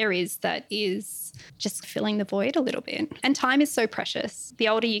there is that is just filling the void a little bit. And time is so precious. The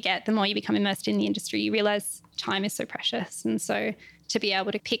older you get, the more you become immersed in the industry, you realize time is so precious. And so to be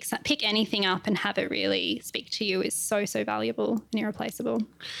able to pick anything up and have it really speak to you is so, so valuable and irreplaceable.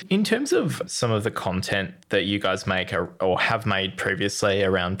 In terms of some of the content that you guys make or have made previously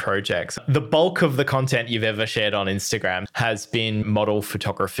around projects, the bulk of the content you've ever shared on Instagram has been model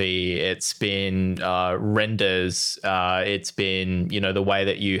photography. It's been renders. It's been, the way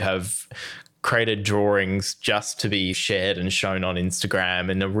that you have created drawings just to be shared and shown on Instagram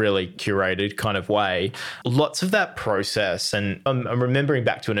in a really curated kind of way. Lots of that process. And I'm remembering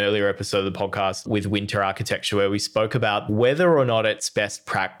back to an earlier episode of the podcast with Winter Architecture, where we spoke about whether or not it's best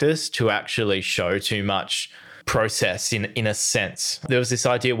practice to actually show too much process in a sense. There was this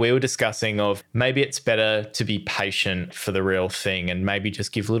idea we were discussing of maybe it's better to be patient for the real thing and maybe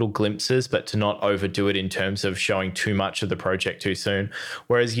just give little glimpses, but to not overdo it in terms of showing too much of the project too soon.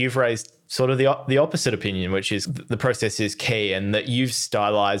 Whereas you've raised sort of the opposite opinion, which is the process is key, and that you've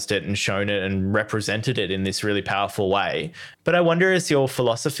stylized it and shown it and represented it in this really powerful way. But I wonder, is your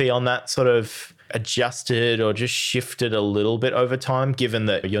philosophy on that sort of adjusted or just shifted a little bit over time, given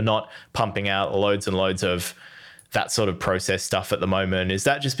that you're not pumping out loads and loads of that sort of process stuff at the moment? Is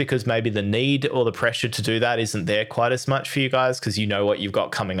that just because maybe the need or the pressure to do that isn't there quite as much for you guys because you know what you've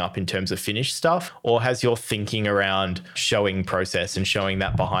got coming up in terms of finished stuff? Or has your thinking around showing process and showing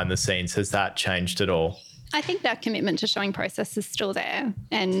that behind the scenes, has that changed at all? I think that commitment to showing process is still there.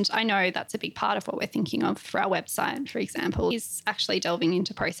 And I know that's a big part of what we're thinking of for our website, for example, is actually delving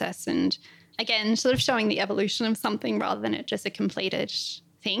into process and, again, sort of showing the evolution of something rather than it just a completed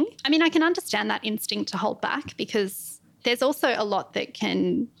thing. I mean, I can understand that instinct to hold back because there's also a lot that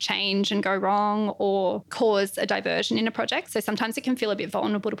can change and go wrong or cause a diversion in a project. So sometimes it can feel a bit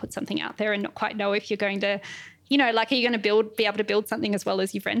vulnerable to put something out there and not quite know if you're going to, are you going to be able to build something as well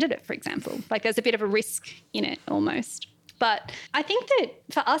as you've rendered it, for example? Like there's a bit of a risk in it almost. But I think that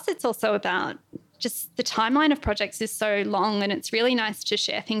for us, it's also about just the timeline of projects is so long, and it's really nice to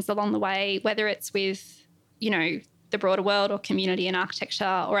share things along the way, whether it's with, the broader world or community and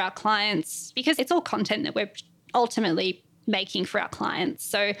architecture or our clients, because it's all content that we're ultimately making for our clients.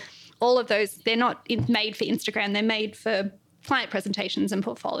 So all of those, they're not made for Instagram, they're made for client presentations and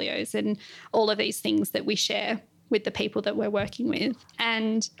portfolios and all of these things that we share with the people that we're working with.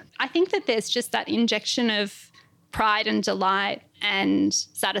 And I think that there's just that injection of pride and delight and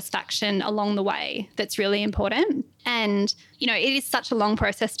satisfaction along the way that's really important. And, it is such a long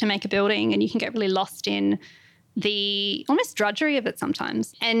process to make a building, and you can get really lost in the almost drudgery of it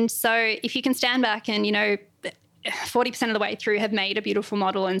sometimes. And so if you can stand back and, 40% of the way through have made a beautiful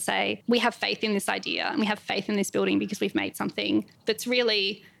model and say, we have faith in this idea and we have faith in this building because we've made something that's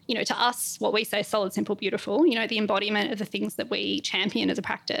really, to us, what we say, solid, simple, beautiful, the embodiment of the things that we champion as a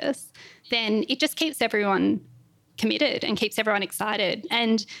practice, then it just keeps everyone committed and keeps everyone excited.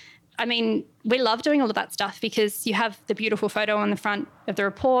 And I mean, we love doing all of that stuff because you have the beautiful photo on the front of the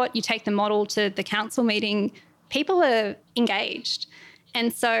report, you take the model to the council meeting, people are engaged.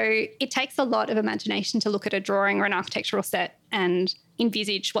 And so it takes a lot of imagination to look at a drawing or an architectural set and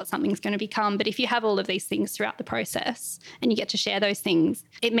envisage what something's going to become. But if you have all of these things throughout the process and you get to share those things,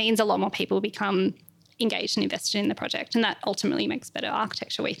 it means a lot more people become engaged and invested in the project. And that ultimately makes better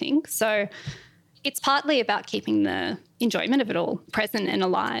architecture, we think. So it's partly about keeping the enjoyment of it all present and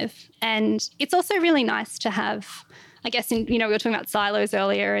alive. And it's also really nice to have, I guess, we were talking about silos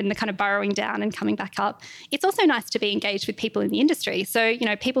earlier and the kind of burrowing down and coming back up. It's also nice to be engaged with people in the industry. So,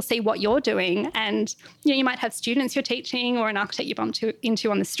 people see what you're doing and, you might have students you're teaching or an architect you bump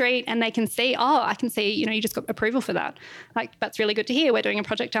into on the street, and they can see, I can see, you just got approval for that. Like, that's really good to hear. We're doing a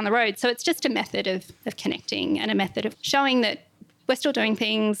project down the road. So it's just a method of connecting and a method of showing that we're still doing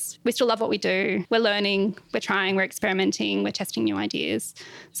things, we still love what we do, we're learning, we're trying, we're experimenting, we're testing new ideas.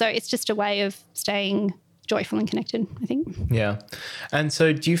 So it's just a way of staying joyful and connected, I think. Yeah. And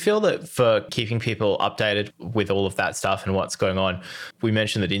so do you feel that for keeping people updated with all of that stuff and what's going on, we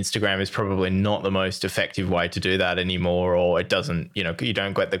mentioned that Instagram is probably not the most effective way to do that anymore, or it doesn't, you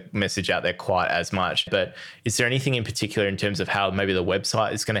don't get the message out there quite as much. But is there anything in particular in terms of how maybe the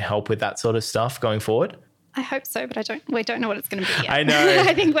website is going to help with that sort of stuff going forward? I hope so, but we don't know what it's going to be yet. I know.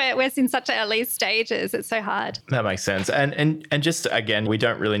 I think we're in such early stages. It's so hard. That makes sense. And just, again, we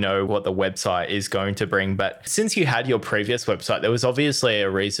don't really know what the website is going to bring. But since you had your previous website, there was obviously a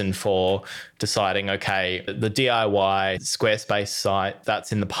reason for deciding, okay, the DIY Squarespace site,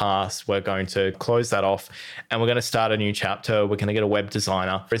 that's in the past. We're going to close that off and we're going to start a new chapter. We're going to get a web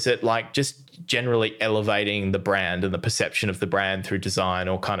designer. Or is it like just generally elevating the brand and the perception of the brand through design,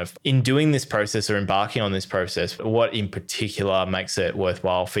 or kind of in doing this process or embarking on this process, what in particular makes it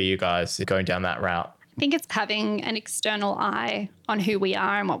worthwhile for you guys going down that route? I think it's having an external eye on who we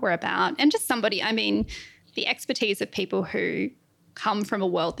are and what we're about, and just the expertise of people who come from a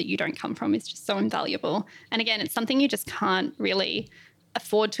world that you don't come from is just so invaluable. And again, it's something you just can't really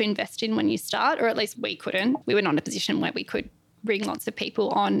afford to invest in when you start, or at least we couldn't. We were not in a position where we could bring lots of people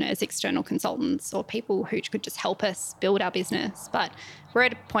on as external consultants or people who could just help us build our business. But we're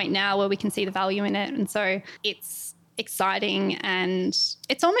at a point now where we can see the value in it. And so it's exciting, and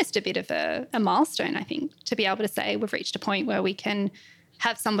it's almost a bit of a milestone, I think, to be able to say we've reached a point where we can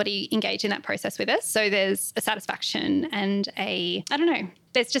have somebody engage in that process with us. So there's a satisfaction and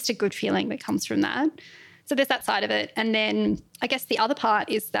there's just a good feeling that comes from that. So there's that side of it. And then I guess the other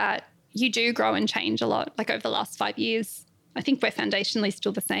part is that you do grow and change a lot. Like over the last 5 years, I think we're foundationally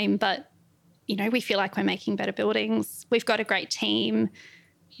still the same, but, we feel like we're making better buildings. We've got a great team.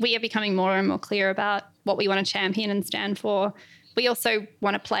 We are becoming more and more clear about what we want to champion and stand for. We also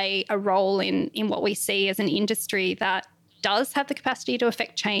want to play a role in what we see as an industry that does have the capacity to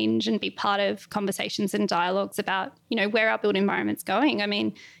affect change and be part of conversations and dialogues about, where our built environment's going. I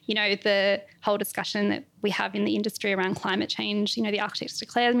mean, the whole discussion that we have in the industry around climate change, the Architects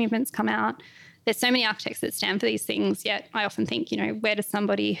Declare movement's come out. There's so many architects that stand for these things, yet I often think, where does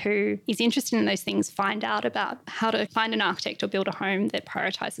somebody who is interested in those things find out about how to find an architect or build a home that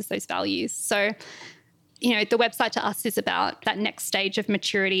prioritises those values? So, the website to us is about that next stage of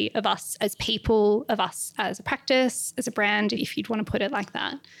maturity of us as people, of us as a practice, as a brand, if you'd want to put it like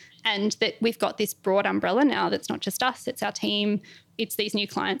that. And that we've got this broad umbrella now that's not just us, it's our team, it's these new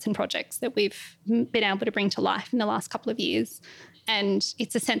clients and projects that we've been able to bring to life in the last couple of years. And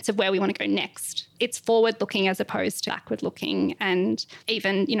it's a sense of where we want to go next. It's forward-looking as opposed to backward-looking, and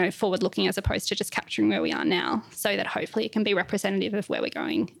even, forward-looking as opposed to just capturing where we are now, so that hopefully it can be representative of where we're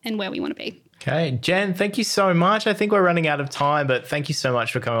going and where we want to be. Okay, Jen, thank you so much. I think we're running out of time, but thank you so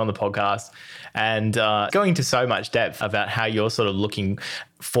much for coming on the podcast and going into so much depth about how you're sort of looking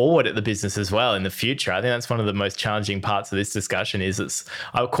forward at the business as well in the future. I think that's one of the most challenging parts of this discussion is it's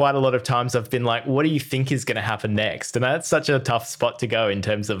quite a lot of times I've been like, what do you think is going to happen next? And that's such a tough spot to go in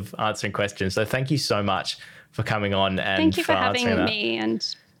terms of answering questions. So thank you so much for coming on and thank you for having me. And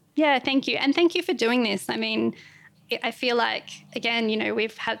yeah, thank you. And thank you for doing this. I mean, I feel like, again, you know,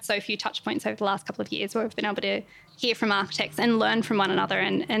 we've had so few touch points over the last couple of years where we've been able to hear from architects and learn from one another.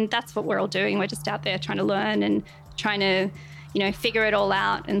 And that's what we're all doing. We're just out there trying to learn and trying to, you know, figure it all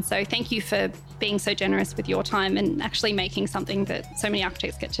out. And so thank you for being so generous with your time and actually making something that so many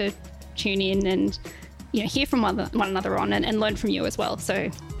architects get to tune in and, you know, hear from one another on and learn from you as well. So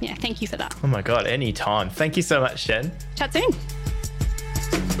yeah, thank you for that. Oh my God, anytime. Thank you so much, Jen. Chat soon.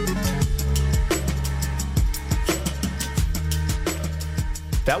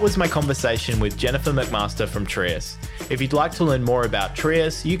 That was my conversation with Jennifer McMaster from Trias. If you'd like to learn more about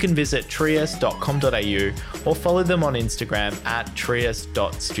Trias, you can visit trias.com.au or follow them on Instagram at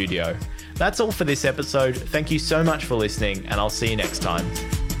trias.studio. That's all for this episode. Thank you so much for listening, and I'll see you next time.